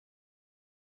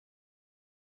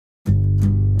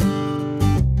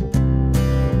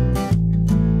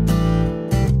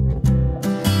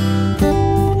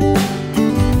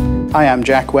Hi, I'm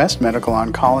Jack West, medical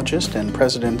oncologist and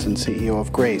president and CEO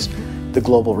of GRACE, the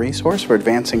global resource for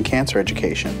advancing cancer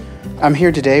education. I'm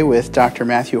here today with Dr.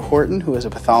 Matthew Horton, who is a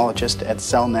pathologist at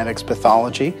CellNetix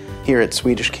Pathology here at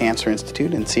Swedish Cancer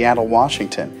Institute in Seattle,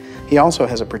 Washington. He also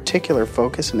has a particular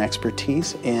focus and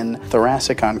expertise in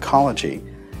thoracic oncology,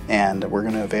 and we're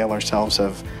going to avail ourselves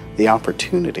of the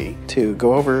opportunity to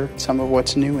go over some of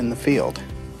what's new in the field.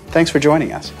 Thanks for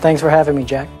joining us. Thanks for having me,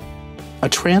 Jack. A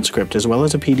transcript as well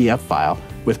as a PDF file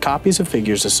with copies of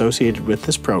figures associated with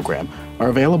this program are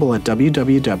available at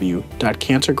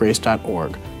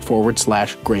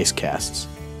www.cancergrace.org/GRACEcasts.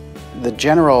 The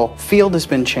general field has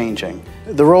been changing.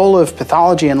 The role of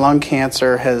pathology in lung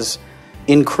cancer has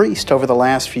increased over the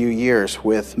last few years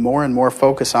with more and more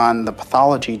focus on the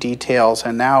pathology details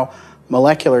and now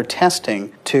molecular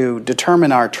testing to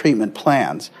determine our treatment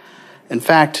plans. In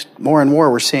fact, more and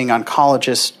more we're seeing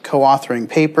oncologists co-authoring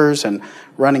papers and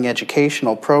running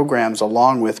educational programs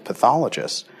along with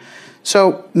pathologists.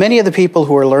 So many of the people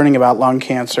who are learning about lung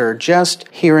cancer are just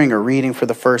hearing or reading for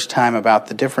the first time about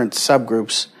the different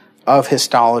subgroups of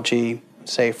histology,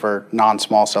 say for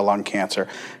non-small cell lung cancer.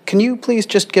 Can you please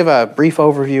just give a brief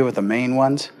overview of the main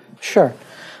ones? Sure.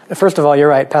 First of all, you're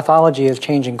right. Pathology is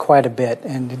changing quite a bit.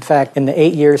 And in fact, in the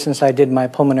 8 years since I did my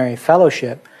pulmonary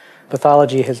fellowship,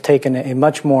 pathology has taken a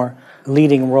much more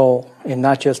leading role in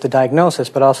not just the diagnosis,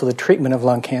 but also the treatment of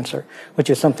lung cancer, which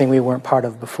is something we weren't part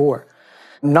of before.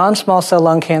 Non-small cell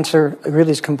lung cancer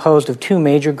really is composed of two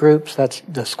major groups. That's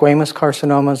the squamous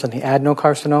carcinomas and the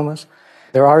adenocarcinomas.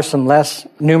 There are some less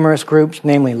numerous groups,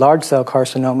 namely large cell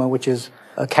carcinoma, which is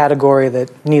a category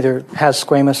that neither has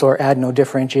squamous or adeno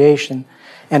differentiation,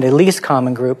 and a least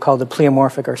common group called the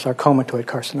pleomorphic or sarcomatoid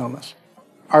carcinomas.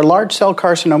 Are large cell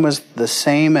carcinomas the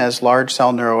same as large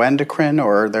cell neuroendocrine,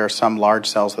 or are there some large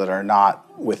cells that are not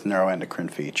with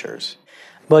neuroendocrine features?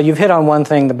 Well, you've hit on one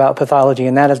thing about pathology,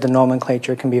 and that is the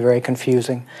nomenclature can be very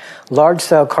confusing. Large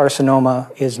cell carcinoma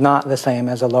is not the same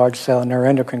as a large cell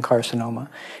neuroendocrine carcinoma.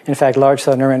 In fact, large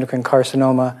cell neuroendocrine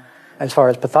carcinoma, as far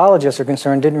as pathologists are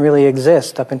concerned, didn't really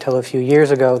exist up until a few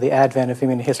years ago, the advent of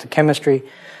immunohistochemistry.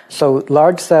 So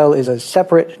large cell is a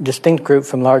separate, distinct group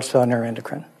from large cell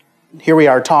neuroendocrine. Here we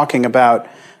are talking about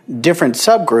different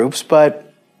subgroups,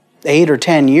 but 8 or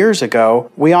 10 years ago,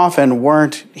 we often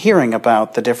weren't hearing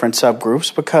about the different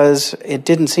subgroups because it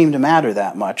didn't seem to matter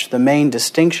that much. The main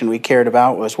distinction we cared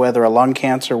about was whether a lung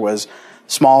cancer was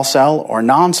small cell or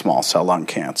non-small cell lung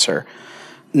cancer.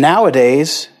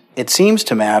 Nowadays, it seems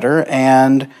to matter,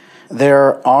 and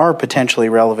there are potentially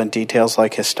relevant details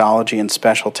like histology and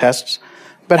special tests.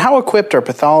 But how equipped are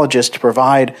pathologists to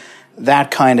provide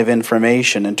that kind of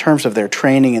information in terms of their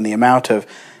training and the amount of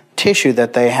tissue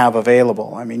that they have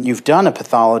available? I mean, you've done a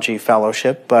pathology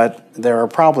fellowship, but there are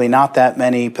probably not that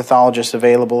many pathologists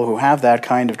available who have that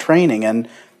kind of training, and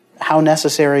how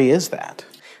necessary is that?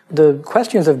 The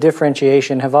questions of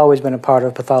differentiation have always been a part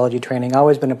of pathology training,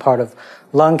 always been a part of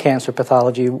lung cancer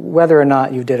pathology, whether or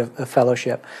not you did a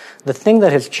fellowship. The thing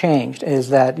that has changed is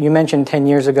that you mentioned 10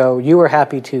 years ago you were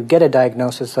happy to get a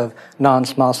diagnosis of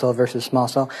non-small cell versus small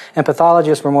cell, and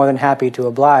pathologists were more than happy to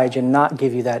oblige and not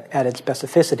give you that added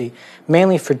specificity,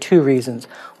 mainly for two reasons.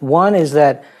 One is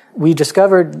that we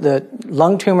discovered that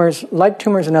lung tumors, like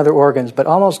tumors in other organs, but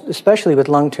almost especially with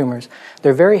lung tumors,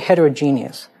 they're very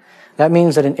heterogeneous. That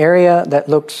means that an area that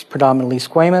looks predominantly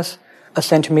squamous, a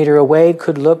centimeter away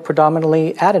could look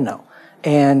predominantly adeno.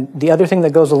 And the other thing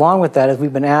that goes along with that is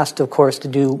we've been asked, of course, to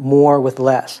do more with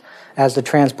less. As the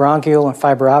transbronchial and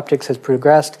fiber optics has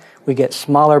progressed, we get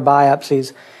smaller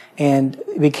biopsies, and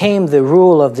it became the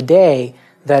rule of the day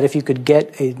that if you could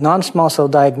get a non-small cell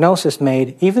diagnosis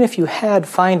made, even if you had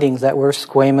findings that were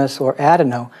squamous or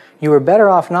adeno, you were better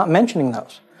off not mentioning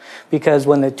those. Because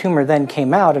when the tumor then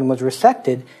came out and was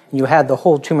resected, and you had the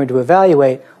whole tumor to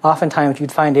evaluate, oftentimes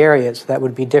you'd find areas that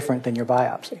would be different than your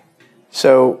biopsy.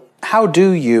 So how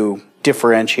do you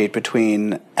differentiate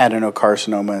between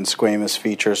adenocarcinoma and squamous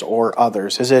features or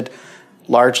others? Is it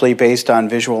largely based on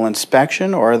visual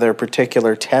inspection, or are there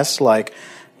particular tests like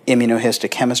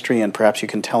immunohistochemistry, and perhaps you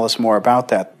can tell us more about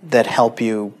that help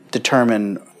you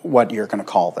determine what you're going to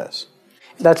call this?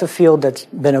 That's a field that's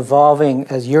been evolving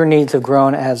as your needs have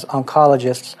grown as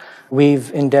oncologists. We've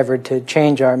endeavored to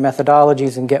change our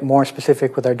methodologies and get more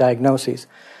specific with our diagnoses.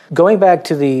 Going back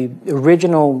to the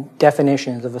original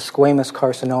definitions of a squamous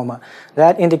carcinoma,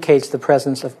 that indicates the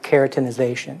presence of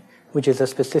keratinization, which is a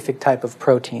specific type of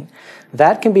protein.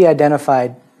 That can be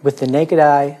identified with the naked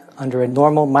eye under a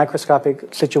normal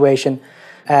microscopic situation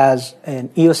as an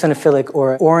eosinophilic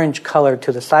or orange color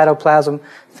to the cytoplasm,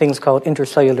 things called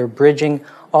intercellular bridging.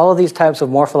 All of these types of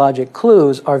morphologic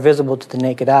clues are visible to the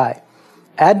naked eye.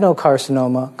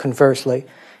 Adenocarcinoma, conversely,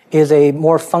 is a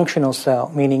more functional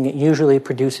cell, meaning it usually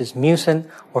produces mucin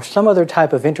or some other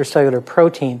type of intercellular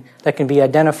protein that can be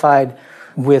identified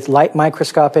with light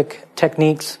microscopic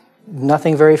techniques.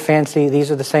 Nothing very fancy.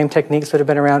 These are the same techniques that have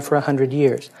been around for 100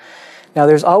 years. Now,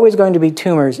 there's always going to be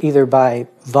tumors, either by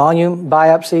volume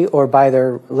biopsy or by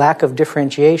their lack of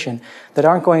differentiation, that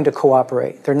aren't going to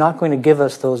cooperate. They're not going to give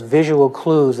us those visual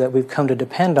clues that we've come to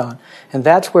depend on. And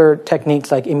that's where techniques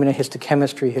like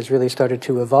immunohistochemistry has really started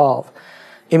to evolve.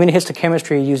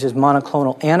 Immunohistochemistry uses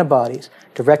monoclonal antibodies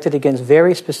directed against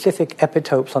very specific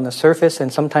epitopes on the surface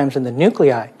and sometimes in the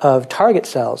nuclei of target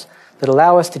cells that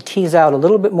allow us to tease out a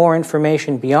little bit more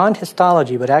information beyond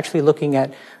histology, but actually looking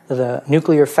at the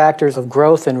nuclear factors of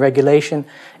growth and regulation.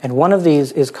 And one of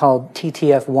these is called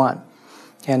TTF1.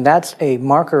 And that's a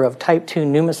marker of type 2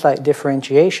 pneumocyte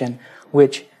differentiation,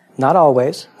 which not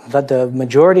always, but the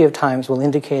majority of times will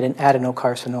indicate an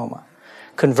adenocarcinoma.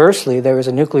 Conversely, there is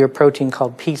a nuclear protein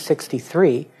called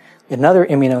P63, another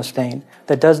immunostain,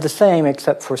 that does the same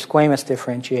except for squamous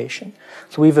differentiation.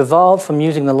 So we've evolved from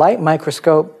using the light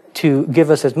microscope to give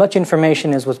us as much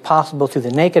information as was possible to the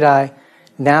naked eye,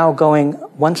 now going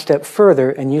one step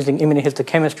further and using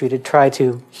immunohistochemistry to try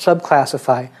to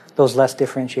subclassify those less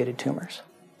differentiated tumors.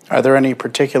 Are there any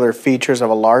particular features of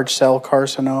a large cell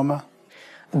carcinoma?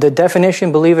 The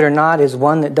definition, believe it or not, is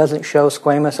one that doesn't show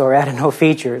squamous or adeno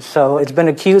features. So it's been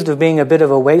accused of being a bit of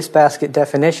a wastebasket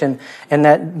definition, and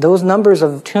that those numbers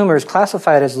of tumors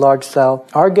classified as large cell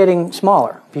are getting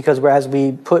smaller, because as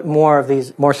we put more of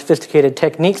these more sophisticated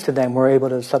techniques to them, we're able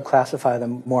to subclassify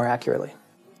them more accurately.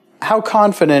 How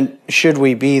confident should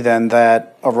we be then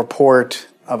that a report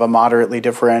of a moderately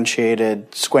differentiated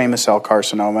squamous cell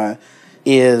carcinoma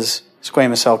is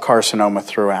squamous cell carcinoma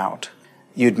throughout?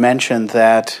 You'd mentioned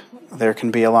that there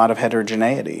can be a lot of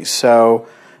heterogeneity. So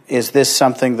is this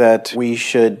something that we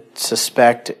should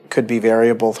suspect could be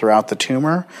variable throughout the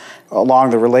tumor? Along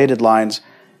the related lines,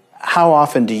 how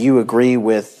often do you agree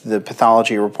with the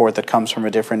pathology report that comes from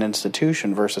a different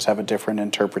institution versus have a different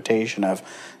interpretation of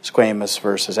squamous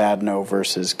versus adeno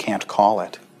versus can't call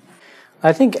it?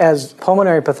 I think as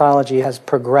pulmonary pathology has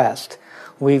progressed,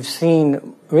 we've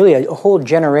seen really a whole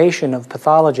generation of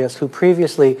pathologists who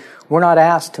previously were not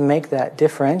asked to make that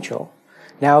differential,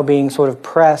 now being sort of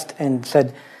pressed and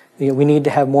said, we need to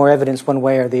have more evidence one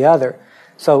way or the other.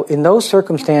 So in those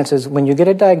circumstances, when you get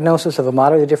a diagnosis of a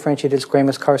moderately differentiated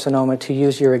squamous carcinoma, to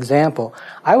use your example,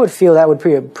 I would feel that would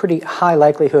be a pretty high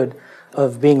likelihood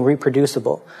of being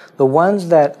reproducible. The ones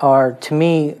that are, to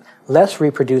me, less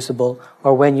reproducible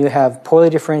are when you have poorly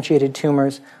differentiated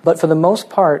tumors. But for the most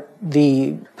part,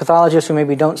 the pathologists who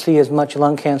maybe don't see as much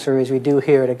lung cancer as we do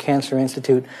here at a cancer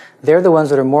institute, they're the ones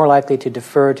that are more likely to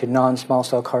defer to non-small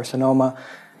cell carcinoma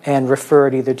and refer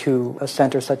it either to a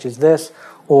center such as this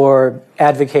or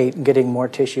advocate getting more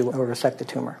tissue or resect the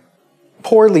tumor.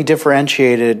 Poorly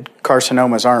differentiated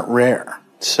carcinomas aren't rare.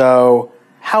 So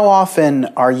how often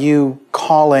are you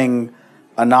calling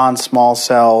a non-small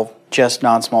cell just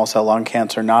non-small cell lung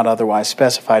cancer, not otherwise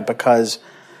specified, because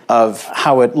of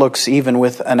how it looks even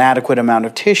with an adequate amount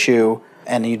of tissue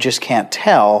and you just can't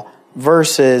tell,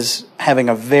 versus having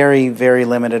a very, very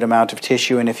limited amount of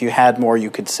tissue, and if you had more, you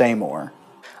could say more?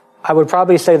 I would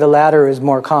probably say the latter is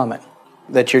more common.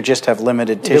 That you just have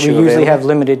limited tissue That we usually available? have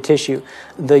limited tissue.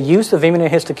 The use of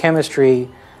immunohistochemistry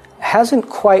hasn't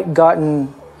quite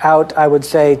gotten out, I would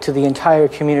say, to the entire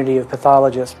community of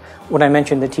pathologists. When I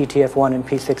mentioned the TTF1 and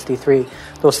P63,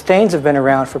 those stains have been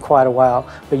around for quite a while,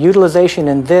 but utilization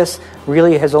in this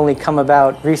really has only come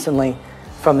about recently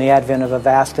from the advent of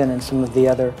Avastin and some of the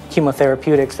other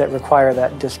chemotherapeutics that require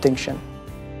that distinction.